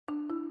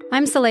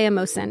I'm Saleha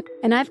Mohsin,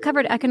 and I've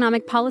covered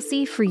economic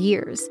policy for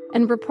years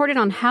and reported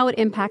on how it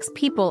impacts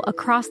people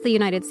across the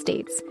United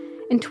States.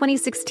 In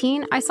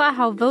 2016, I saw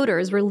how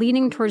voters were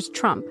leaning towards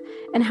Trump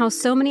and how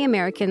so many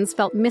Americans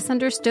felt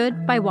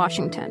misunderstood by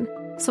Washington.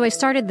 So I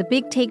started The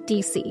Big Take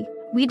DC.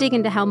 We dig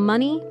into how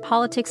money,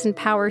 politics, and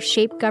power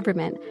shape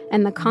government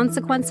and the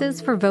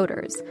consequences for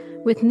voters.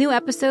 With new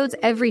episodes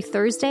every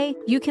Thursday,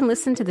 you can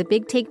listen to The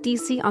Big Take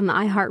DC on the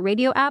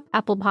iHeartRadio app,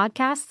 Apple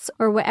Podcasts,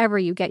 or wherever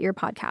you get your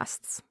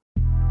podcasts.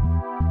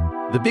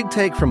 The Big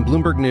Take from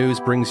Bloomberg News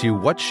brings you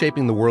what's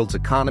shaping the world's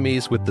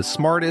economies with the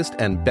smartest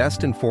and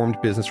best-informed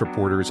business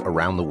reporters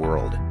around the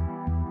world.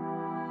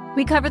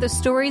 We cover the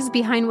stories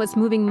behind what's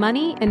moving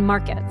money and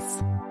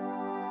markets,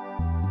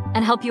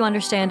 and help you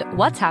understand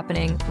what's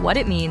happening, what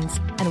it means,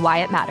 and why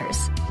it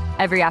matters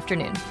every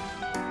afternoon.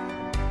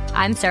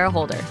 I'm Sarah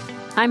Holder.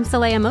 I'm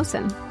Saleha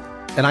Mohsin.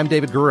 And I'm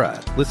David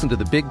Gura. Listen to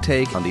The Big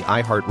Take on the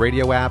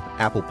iHeartRadio app,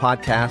 Apple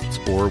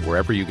Podcasts, or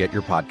wherever you get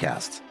your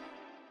podcasts.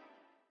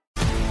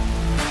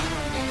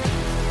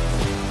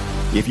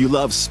 If you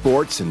love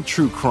sports and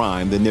true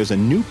crime, then there's a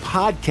new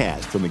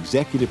podcast from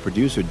executive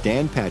producer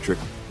Dan Patrick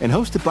and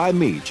hosted by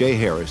me, Jay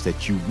Harris,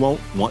 that you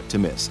won't want to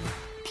miss.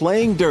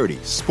 Playing Dirty: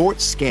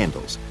 Sports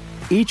Scandals.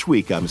 Each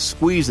week, I'm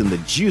squeezing the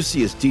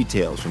juiciest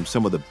details from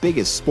some of the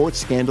biggest sports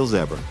scandals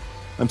ever.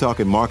 I'm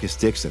talking Marcus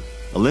Dixon,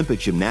 Olympic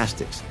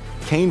gymnastics,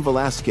 Cain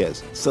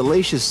Velasquez,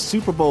 salacious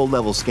Super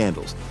Bowl-level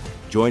scandals.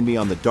 Join me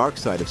on the dark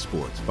side of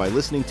sports by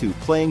listening to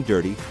Playing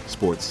Dirty: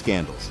 Sports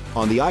Scandals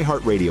on the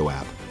iHeartRadio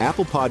app,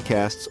 Apple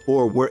Podcasts,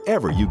 or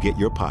wherever you get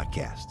your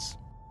podcasts.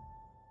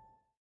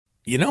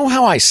 You know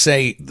how I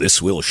say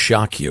this will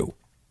shock you?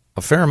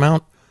 A fair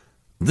amount.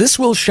 This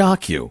will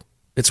shock you.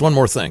 It's one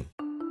more thing.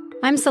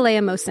 I'm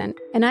Saleha Mohsin,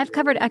 and I've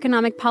covered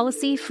economic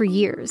policy for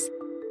years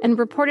and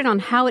reported on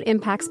how it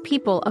impacts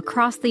people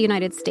across the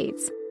United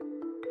States.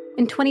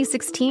 In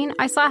 2016,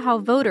 I saw how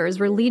voters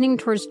were leaning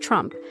towards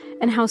Trump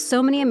and how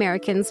so many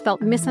Americans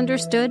felt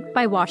misunderstood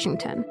by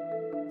Washington.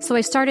 So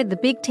I started The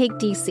Big Take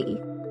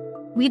DC.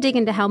 We dig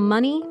into how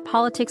money,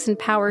 politics, and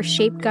power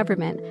shape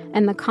government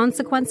and the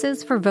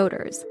consequences for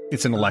voters.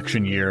 It's an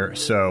election year,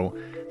 so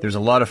there's a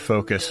lot of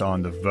focus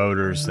on the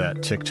voters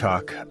that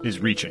TikTok is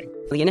reaching.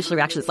 The initial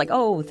reaction is like,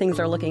 oh, things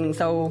are looking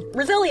so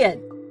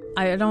resilient.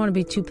 I don't want to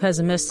be too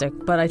pessimistic,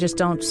 but I just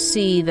don't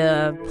see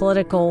the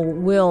political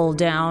will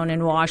down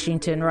in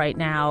Washington right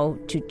now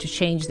to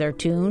change their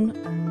tune.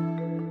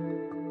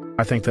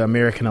 I think the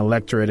American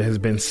electorate has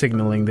been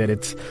signaling that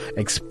it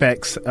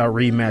expects a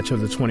rematch of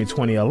the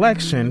 2020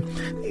 election.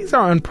 These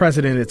are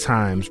unprecedented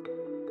times.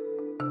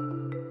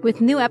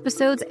 With new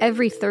episodes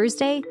every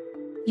Thursday,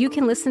 you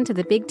can listen to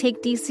The Big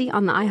Take DC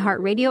on the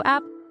iHeartRadio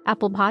app,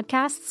 Apple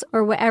Podcasts,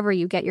 or wherever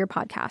you get your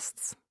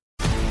podcasts.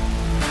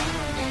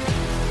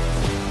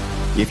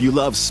 If you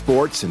love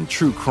sports and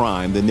true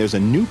crime, then there's a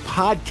new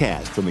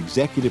podcast from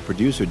executive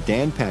producer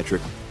Dan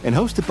Patrick and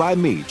hosted by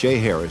me, Jay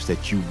Harris,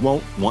 that you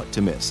won't want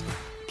to miss.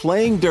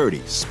 Playing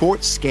Dirty: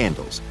 Sports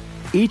Scandals.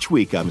 Each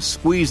week, I'm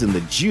squeezing the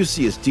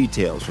juiciest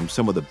details from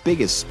some of the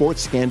biggest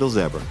sports scandals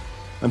ever.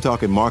 I'm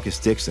talking Marcus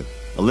Dixon,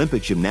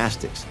 Olympic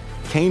gymnastics,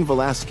 Cain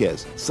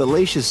Velasquez,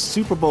 salacious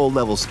Super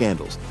Bowl-level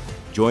scandals.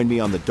 Join me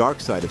on the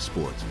dark side of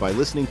sports by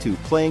listening to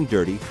Playing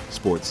Dirty: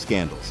 Sports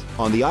Scandals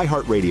on the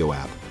iHeartRadio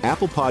app,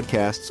 Apple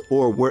Podcasts,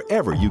 or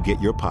wherever you get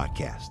your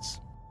podcasts.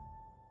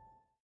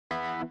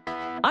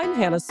 I'm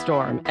Hannah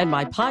Storm, and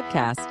my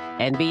podcast,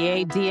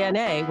 NBA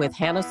DNA with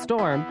Hannah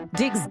Storm,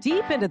 digs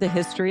deep into the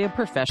history of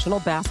professional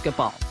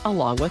basketball,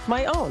 along with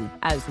my own,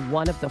 as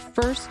one of the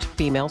first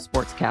female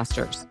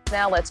sportscasters.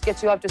 Now let's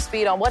get you up to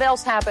speed on what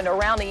else happened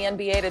around the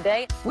NBA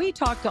today. We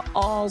talk to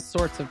all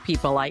sorts of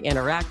people I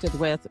interacted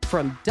with,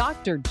 from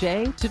Dr.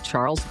 J to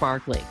Charles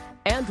Barkley,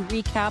 and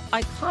recap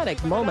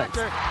iconic moments.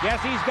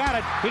 Yes, he's got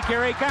it.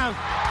 Here he comes.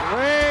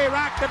 We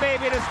rock the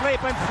baby to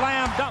sleep and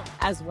slam dunk.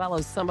 As well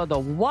as some of the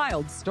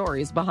wild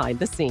stories behind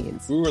the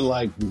scenes. We were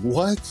like,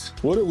 what?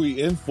 What are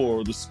we in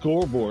for? The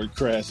scoreboard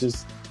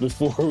crashes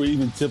before we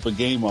even tip a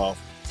game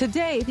off.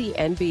 Today, the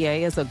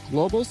NBA is a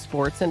global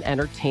sports and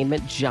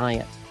entertainment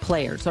giant.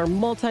 Players are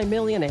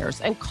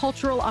multimillionaires and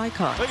cultural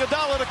icons.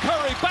 Iguodala to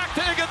Curry, back to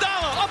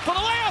Iguodala, up for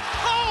the layup.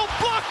 Oh,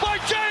 blocked by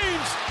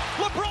James.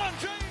 LeBron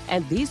James.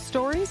 And these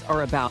stories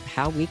are about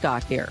how we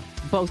got here,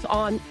 both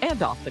on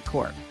and off the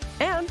court.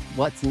 And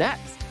what's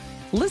next?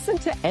 Listen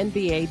to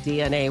NBA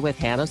DNA with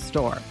Hannah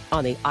Storm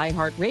on the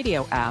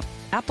iHeartRadio app,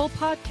 Apple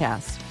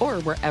Podcasts,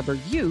 or wherever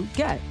you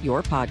get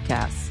your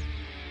podcasts.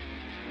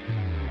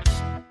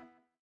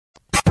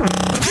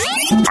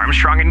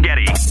 Armstrong and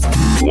Getty.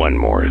 One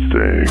more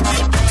thing.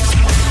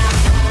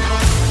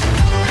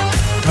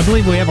 I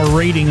believe we have a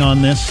rating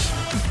on this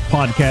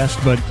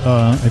podcast, but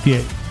if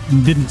you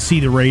didn't see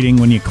the rating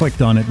when you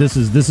clicked on it, this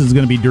is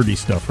going to be dirty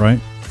stuff, right?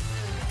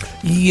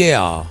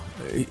 Yeah,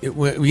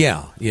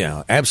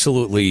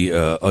 absolutely.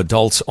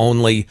 Adults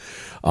only,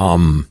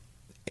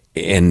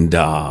 and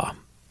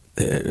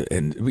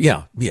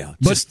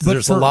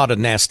There's a lot of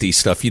nasty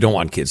stuff you don't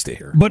want kids to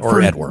hear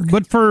at work.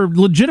 But for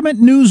legitimate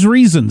news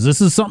reasons,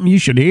 this is something you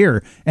should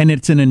hear, and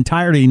it's an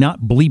entirety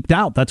not bleeped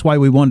out. That's why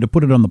we wanted to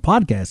put it on the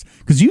podcast,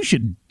 because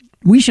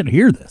we should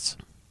hear this.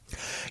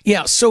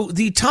 Yeah, so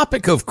the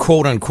topic of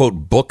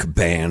quote-unquote book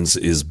bans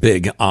is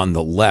big on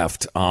the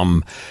left.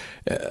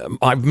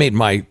 I've made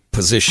my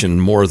position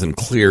more than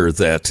clear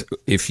that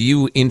if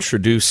you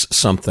introduce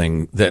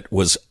something that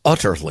was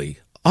utterly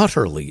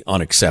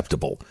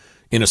unacceptable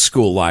in a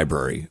school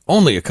library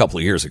only a couple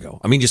of years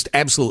ago, I mean, just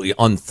absolutely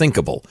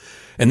unthinkable,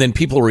 and then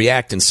people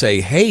react and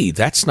say, hey,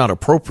 that's not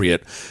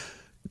appropriate,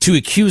 to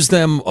accuse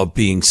them of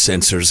being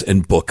censors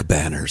and book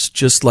banners,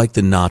 just like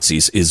the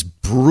Nazis, is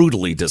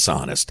brutally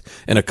dishonest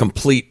and a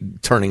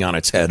complete turning on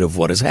its head of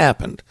what has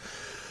happened.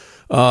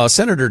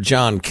 Senator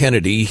John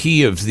Kennedy,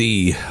 he of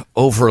the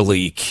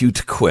overly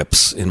cute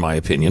quips, in my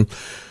opinion,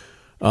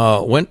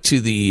 went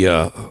to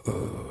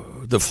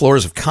the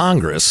floors of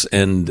Congress,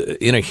 and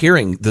in a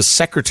hearing, the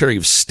Secretary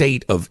of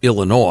State of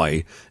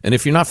Illinois, and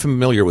if you're not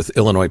familiar with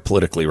Illinois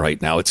politically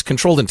right now, it's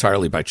controlled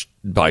entirely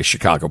by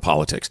Chicago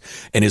politics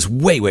and is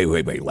way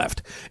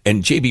left.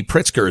 And J.B.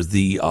 Pritzker,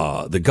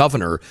 the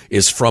governor,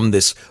 is from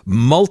this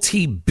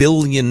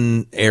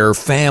multi-billionaire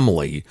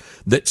family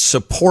that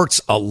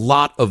supports a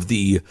lot of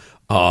the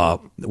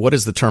what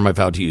is the term I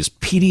vowed to use?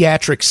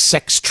 Pediatric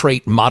sex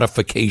trait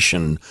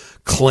modification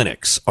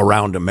clinics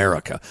around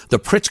America. The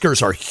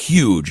Pritzkers are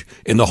huge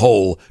in the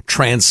whole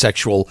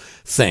transsexual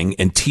thing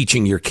and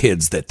teaching your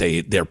kids that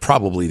they're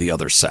probably the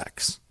other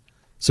sex.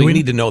 So you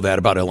need to know that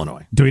about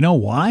Illinois. Do we know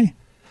why?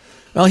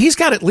 Well, he's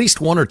got at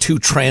least one or two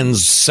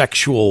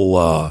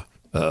transsexual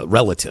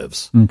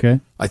relatives. Okay.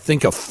 I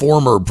think a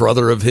former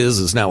brother of his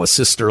is now a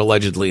sister,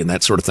 allegedly, and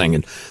that sort of thing.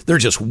 And they're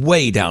just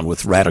way down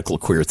with radical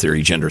queer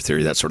theory, gender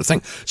theory, that sort of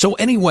thing. So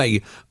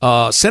anyway,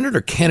 Senator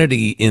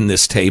Kennedy in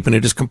this tape, and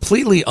it is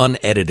completely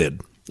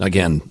unedited.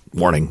 Again,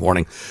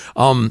 warning,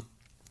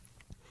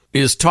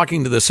 is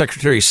talking to the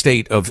Secretary of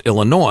State of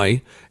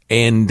Illinois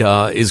and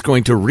is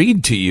going to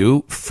read to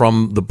you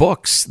from the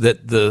books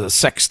that the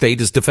sex state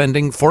is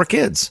defending for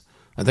kids.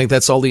 I think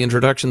that's all the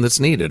introduction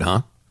that's needed,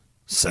 huh?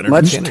 Senator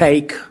Let's Kennedy.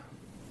 take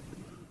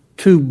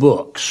two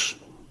books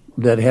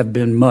that have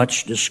been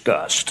much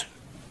discussed.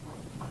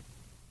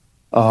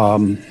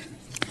 The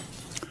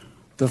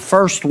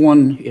first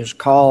one is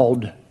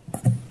called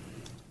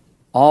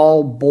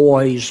All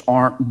Boys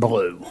Aren't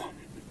Blue,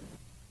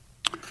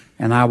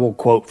 and I will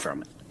quote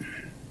from it.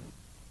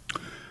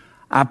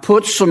 I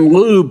put some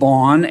lube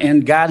on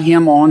and got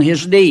him on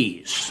his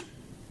knees,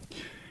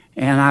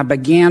 and I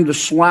began to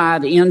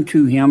slide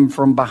into him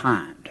from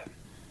behind.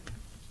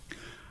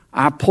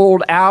 I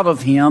pulled out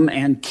of him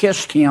and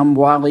kissed him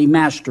while he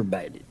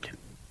masturbated.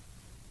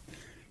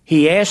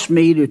 He asked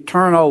me to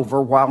turn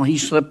over while he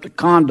slipped a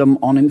condom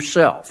on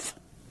himself.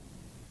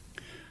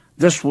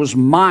 This was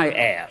my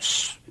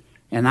ass,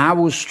 and I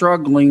was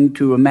struggling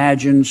to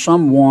imagine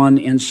someone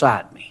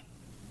inside me.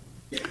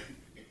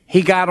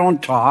 He got on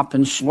top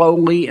and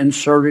slowly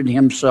inserted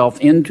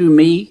himself into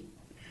me.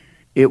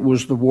 It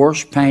was the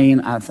worst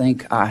pain I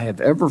think I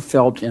have ever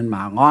felt in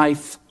my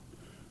life.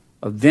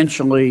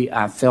 Eventually,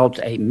 I felt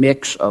a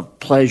mix of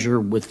pleasure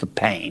with the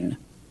pain.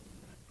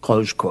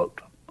 Close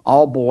quote.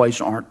 All Boys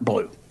Aren't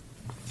Blue.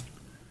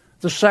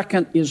 The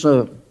second is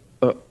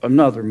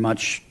another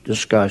much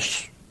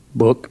discussed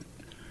book.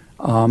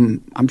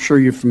 I'm sure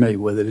you're familiar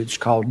with it. It's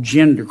called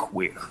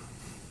Genderqueer.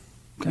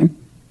 Okay?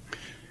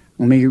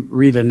 Let me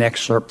read an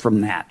excerpt from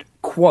that.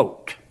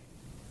 Quote,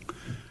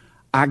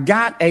 I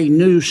got a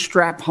new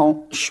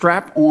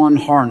strap-on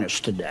harness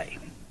today.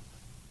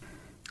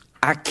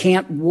 I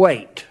can't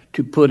wait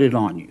to put it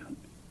on you.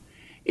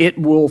 It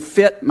will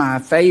fit my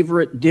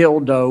favorite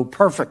dildo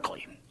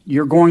perfectly.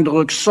 You're going to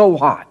look so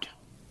hot.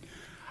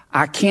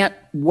 I can't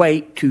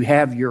wait to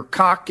have your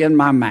cock in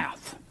my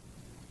mouth.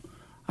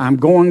 I'm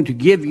going to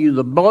give you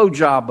the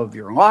blowjob of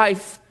your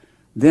life.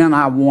 Then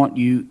I want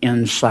you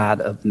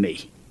inside of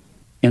me.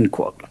 End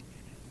quote.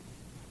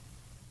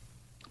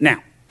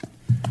 Now,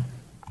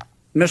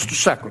 Mr.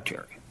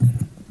 Secretary,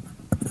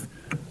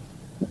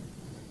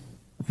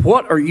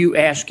 what are you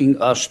asking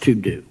us to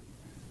do?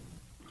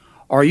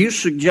 Are you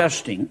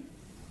suggesting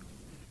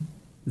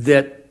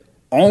that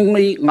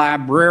only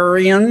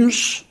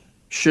librarians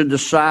should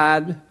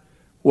decide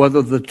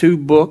whether the two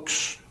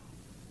books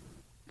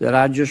that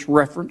I just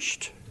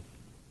referenced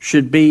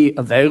should be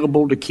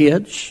available to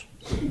kids?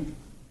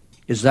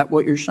 Is that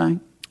what you're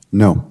saying?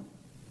 No.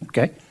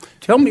 Okay.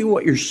 Tell me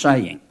what you're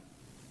saying.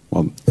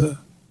 Well,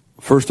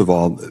 first of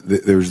all,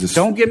 there's this...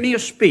 Don't give me a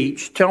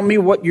speech. Tell me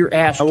what you're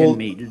asking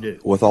me to do.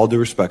 With all due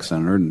respect,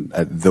 Senator,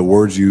 the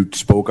words you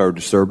spoke are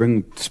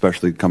disturbing,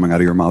 especially coming out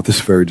of your mouth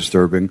is very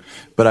disturbing.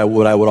 But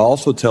what I would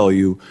also tell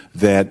you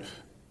that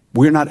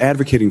we're not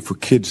advocating for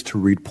kids to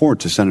read porn,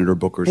 to Senator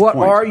Booker's point.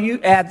 What are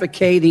you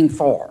advocating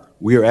for?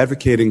 We are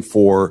advocating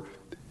for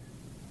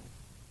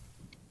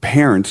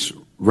parents,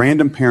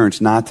 random parents,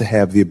 not to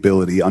have the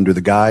ability, under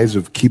the guise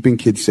of keeping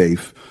kids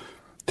safe,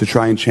 to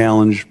try and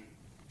challenge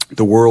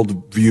the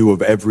world view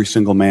of every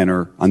single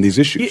manner on these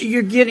issues.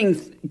 You're getting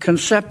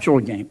conceptual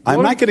game.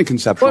 I'm not getting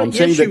conceptual. Well, I'm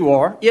saying you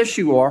are. Yes,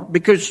 you are.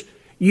 Because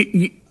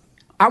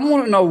I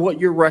want to know what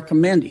you're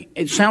recommending.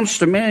 It sounds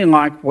to me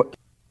like what.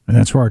 And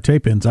that's where our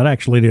tape ends. I'd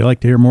actually like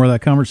to hear more of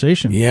that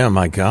conversation. Yeah,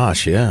 my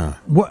gosh, yeah.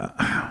 What?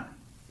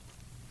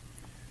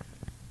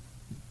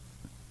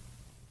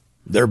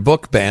 They're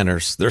book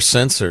banners. They're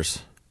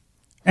censors.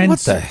 And what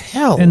the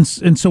hell? And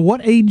so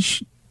what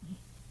age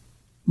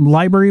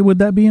library would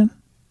that be in?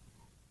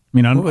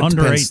 I mean, Well,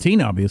 under depends.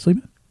 18, obviously.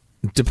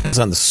 It depends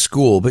on the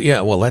school, but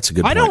yeah, well, that's a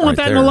good point. I don't want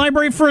right that in there. the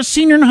library for a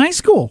senior in high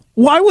school.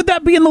 Why would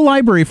that be in the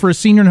library for a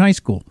senior in high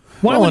school?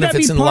 Why Well, would and that if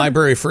it's be in the part of-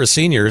 library for a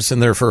senior, it's in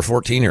there for a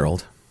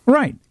 14-year-old.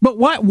 Right. But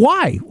why?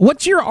 Why?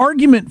 What's your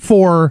argument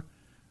for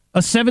a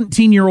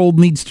 17-year-old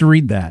needs to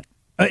read that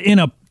in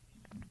a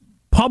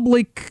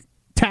public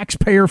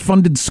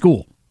taxpayer-funded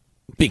school?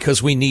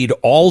 Because we need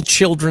all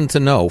children to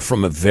know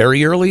from a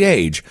very early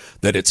age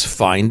that it's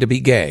fine to be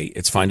gay,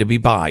 it's fine to be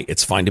bi,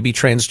 it's fine to be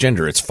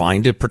transgender, it's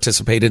fine to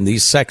participate in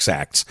these sex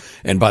acts.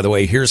 And by the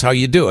way, here's how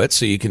you do it,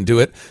 so you can do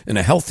it in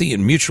a healthy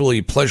and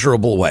mutually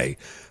pleasurable way.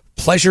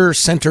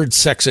 Pleasure-centered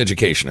sex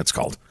education, it's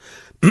called.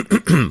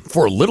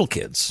 For little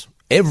kids,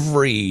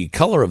 every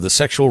color of the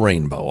sexual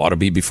rainbow ought to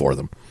be before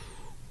them.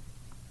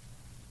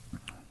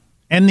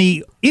 And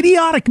the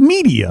idiotic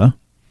media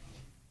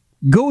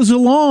goes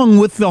along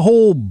with the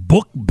whole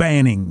book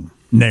banning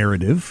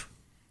narrative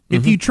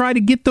if you try to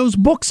get those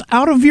books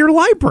out of your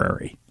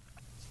library.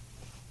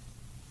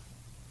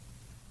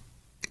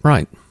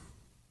 Right.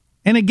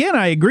 And again,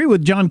 I agree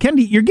with John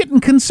Kennedy. You're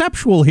getting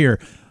conceptual here.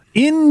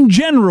 In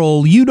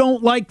general, you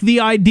don't like the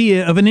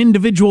idea of an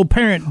individual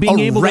parent being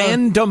able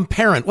random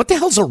parent. What the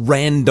hell's a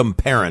random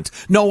parent?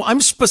 No, I'm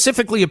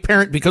specifically a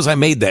parent because I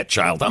made that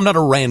child. I'm not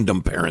a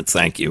random parent,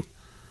 thank you.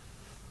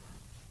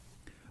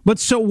 But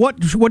so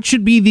what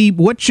should be the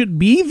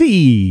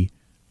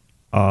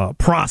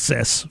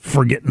process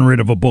for getting rid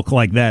of a book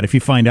like that if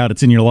you find out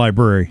it's in your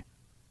library?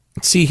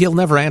 See, he'll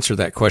never answer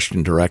that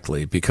question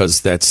directly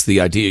because that's the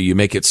idea. You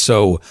make it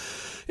so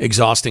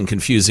exhausting,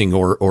 confusing,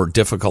 or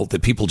difficult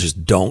that people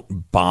just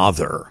don't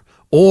bother.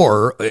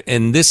 Or,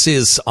 and this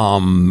is,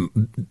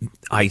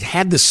 I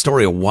had this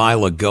story a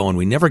while ago and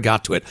we never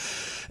got to it.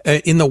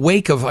 In the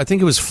wake of, I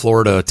think it was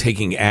Florida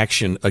taking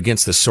action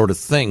against this sort of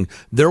thing,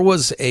 there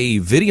was a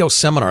video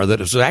seminar that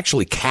was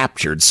actually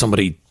captured.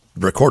 Somebody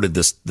recorded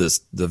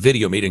the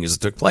video meeting as it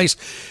took place,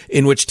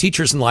 in which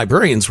teachers and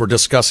librarians were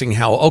discussing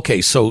how, okay,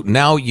 so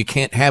now you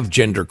can't have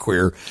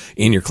genderqueer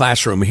in your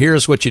classroom.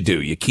 Here's what you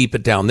do. You keep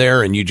it down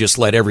there and you just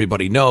let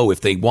everybody know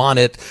if they want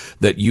it,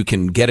 that you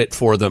can get it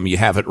for them. You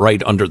have it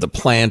right under the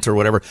plant or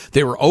whatever.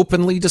 They were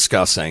openly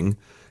discussing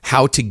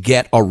how to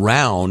get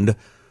around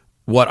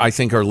what I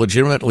think are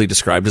legitimately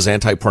described as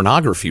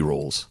anti-pornography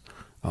rules,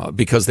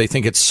 because they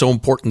think it's so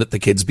important that the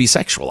kids be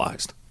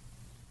sexualized.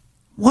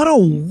 What a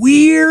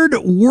weird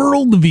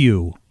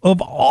worldview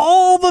of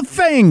all the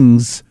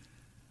things,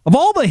 of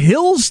all the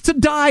hills to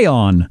die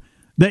on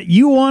that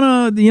you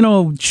want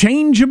to,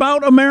 change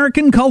about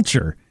American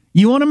culture.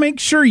 You want to make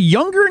sure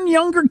younger and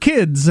younger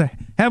kids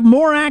have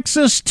more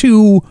access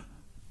to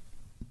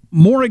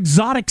more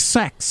exotic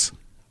sex.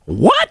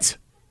 What?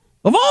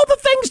 Of all the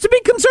things to be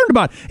concerned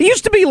about. It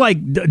used to be like,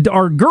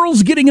 are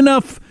girls getting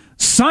enough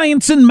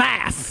science and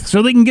math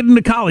so they can get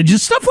into college?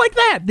 Just stuff like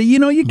that you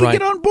can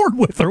get on board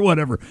with or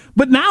whatever.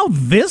 But now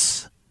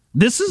this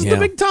is the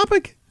big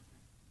topic?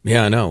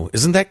 Yeah, I know.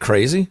 Isn't that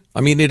crazy?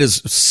 I mean, it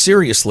is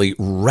seriously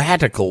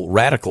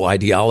radical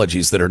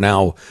ideologies that are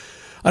now,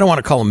 I don't want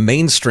to call them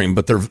mainstream,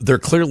 but they're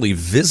clearly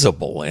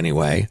visible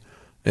anyway.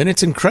 And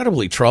it's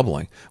incredibly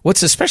troubling.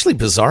 What's especially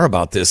bizarre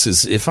about this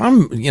is if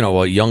I'm,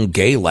 a young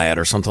gay lad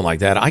or something like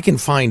that, I can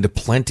find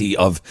plenty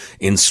of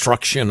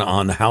instruction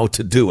on how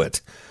to do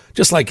it.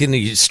 Just like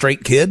any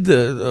straight kid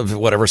of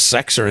whatever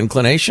sex or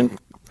inclination.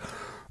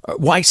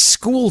 Why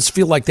schools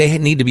feel like they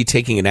need to be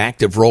taking an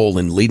active role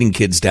in leading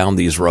kids down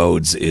these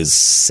roads is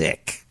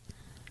sick.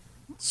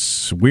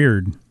 It's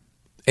weird.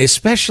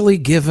 Especially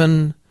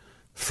given,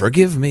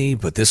 forgive me,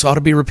 but this ought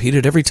to be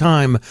repeated every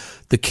time,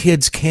 the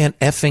kids can't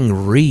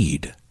effing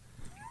read.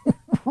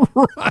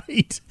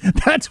 Right.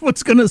 That's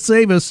what's going to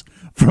save us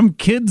from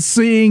kids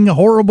seeing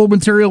horrible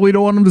material we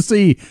don't want them to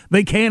see.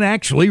 They can't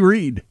actually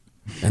read.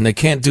 And they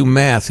can't do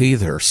math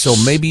either. So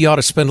maybe you ought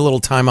to spend a little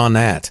time on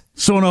that.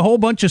 So in a whole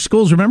bunch of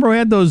schools, remember we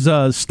had those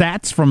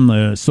stats from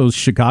those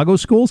Chicago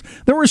schools?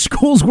 There were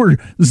schools where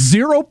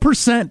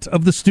 0%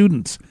 of the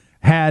students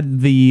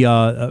had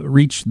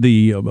reached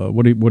the,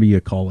 what do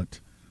you call it?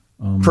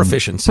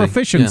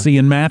 Proficiency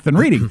in math and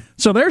reading.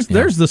 So there's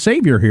the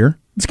savior here.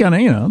 It's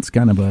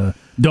kind of a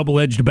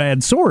double-edged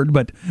bad sword,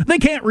 but they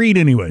can't read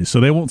anyway, so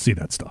they won't see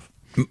that stuff.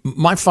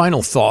 My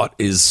final thought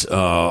is,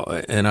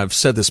 and I've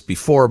said this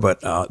before,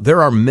 but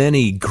there are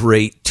many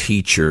great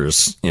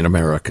teachers in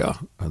America.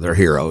 They're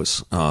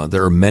heroes.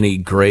 There are many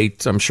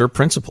great, I'm sure,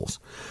 principals.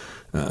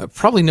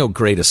 Probably no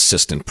great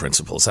assistant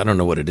principals. I don't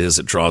know what it is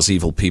that draws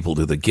evil people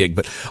to the gig,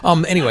 but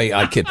anyway,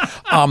 I kid.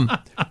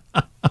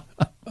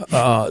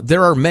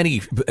 there are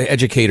many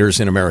educators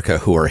in America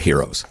who are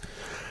heroes.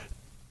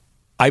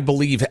 I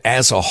believe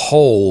as a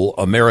whole,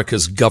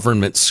 America's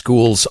government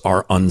schools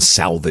are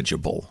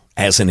unsalvageable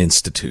as an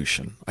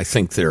institution. I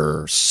think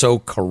they're so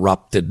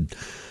corrupted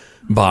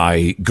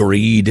by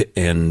greed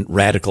and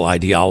radical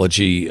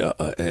ideology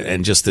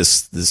and just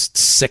this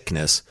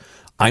sickness.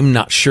 I'm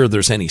not sure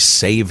there's any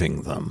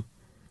saving them.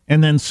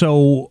 And then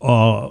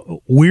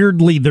so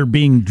weirdly, they're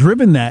being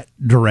driven that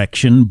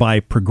direction by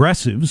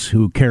progressives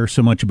who care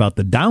so much about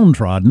the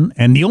downtrodden.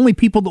 And the only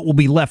people that will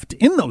be left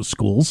in those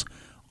schools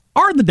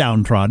are the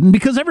downtrodden,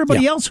 because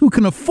everybody else who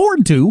can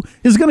afford to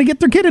is going to get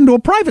their kid into a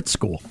private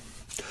school.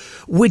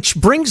 Which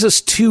brings us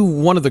to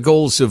one of the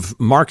goals of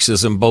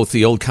Marxism, both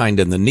the old kind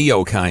and the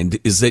neo kind,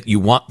 is that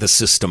you want the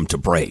system to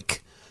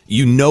break.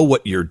 You know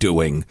what you're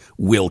doing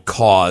will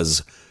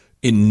cause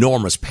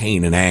enormous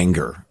pain and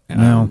anger,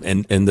 and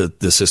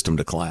the system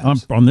to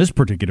collapse. On this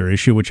particular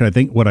issue, what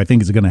I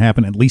think is going to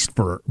happen, at least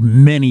for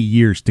many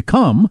years to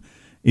come,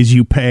 is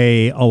you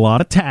pay a lot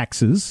of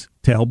taxes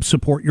to help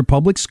support your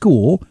public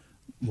school,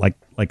 like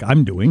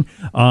I'm doing,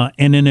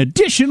 and in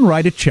addition,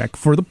 write a check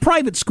for the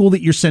private school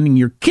that you're sending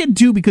your kid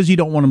to because you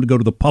don't want them to go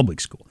to the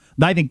public school.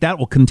 And I think that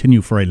will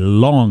continue for a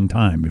long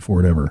time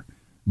before it ever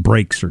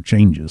breaks or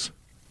changes.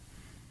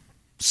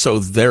 So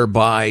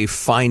thereby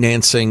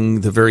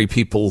financing the very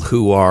people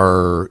who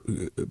are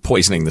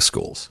poisoning the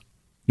schools.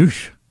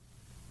 Oosh.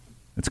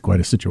 That's quite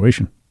a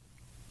situation.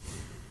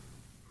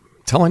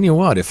 Telling you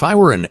what, if I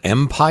were an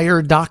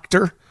empire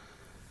doctor,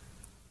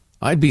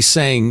 I'd be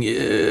saying,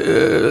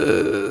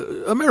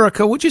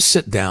 America, would you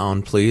sit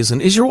down, please?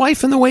 And is your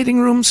wife in the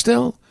waiting room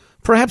still?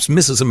 Perhaps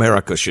Mrs.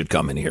 America should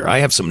come in here. I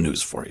have some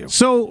news for you.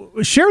 So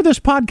share this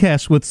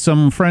podcast with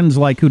some friends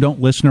who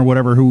don't listen or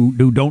whatever,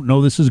 who don't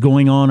know this is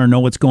going on or know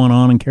what's going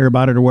on and care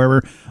about it or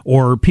whatever,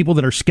 or people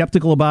that are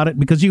skeptical about it,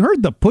 because you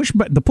heard the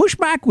pushback. The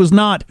pushback was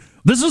not,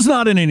 this is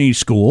not in any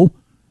school.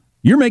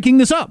 You're making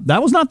this up.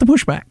 That was not the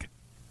pushback.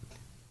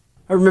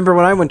 I remember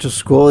when I went to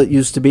school, it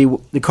used to be,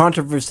 the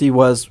controversy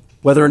was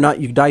whether or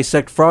not you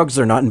dissect frogs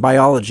or not in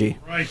biology.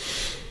 Right.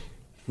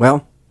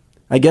 Well,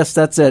 I guess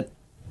that's it.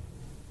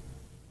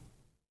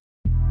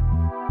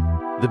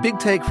 The Big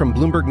Take from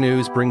Bloomberg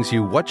News brings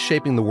you what's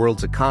shaping the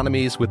world's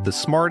economies with the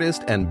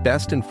smartest and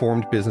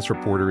best-informed business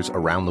reporters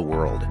around the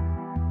world.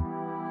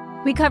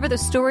 We cover the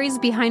stories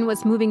behind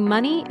what's moving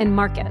money and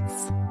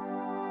markets,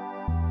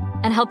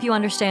 and help you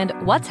understand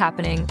what's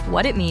happening,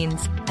 what it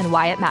means, and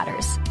why it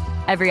matters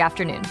every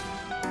afternoon.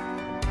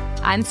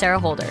 I'm Sarah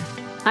Holder.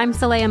 I'm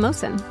Saleha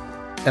Mohsin.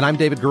 And I'm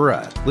David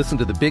Gura. Listen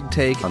to The Big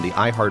Take on the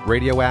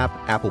iHeartRadio app,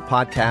 Apple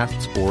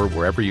Podcasts, or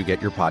wherever you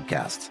get your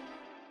podcasts.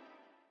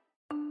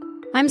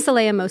 I'm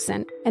Saleha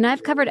Mohsin, and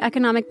I've covered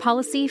economic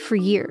policy for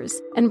years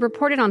and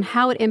reported on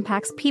how it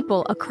impacts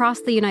people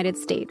across the United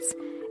States.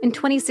 In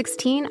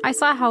 2016, I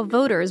saw how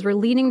voters were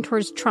leaning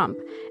towards Trump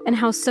and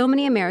how so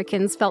many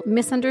Americans felt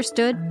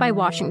misunderstood by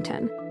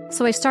Washington.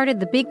 So I started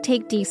The Big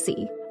Take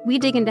DC. We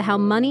dig into how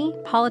money,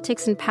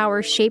 politics, and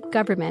power shape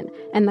government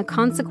and the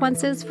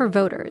consequences for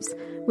voters.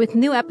 With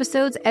new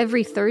episodes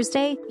every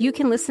Thursday, you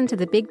can listen to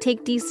The Big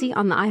Take DC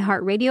on the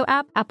iHeartRadio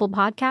app, Apple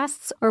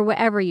Podcasts, or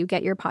wherever you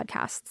get your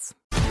podcasts.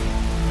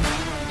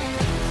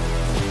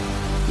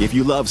 If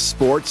you love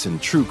sports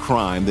and true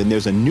crime, then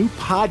there's a new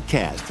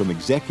podcast from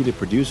executive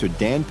producer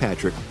Dan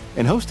Patrick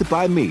and hosted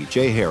by me,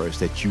 Jay Harris,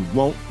 that you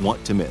won't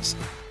want to miss.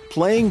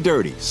 Playing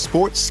Dirty: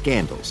 Sports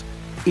Scandals.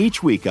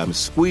 Each week, I'm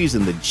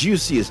squeezing the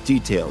juiciest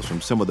details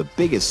from some of the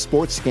biggest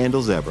sports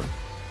scandals ever.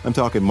 I'm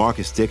talking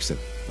Marcus Dixon,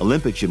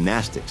 Olympic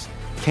gymnastics,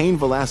 Cain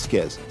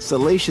Velasquez,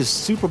 salacious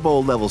Super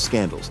Bowl-level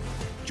scandals.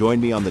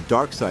 Join me on the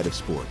dark side of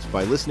sports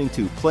by listening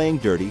to Playing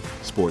Dirty: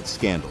 Sports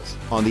Scandals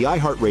on the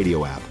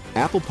iHeartRadio app,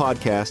 Apple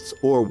Podcasts,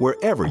 or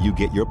wherever you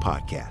get your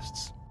podcasts.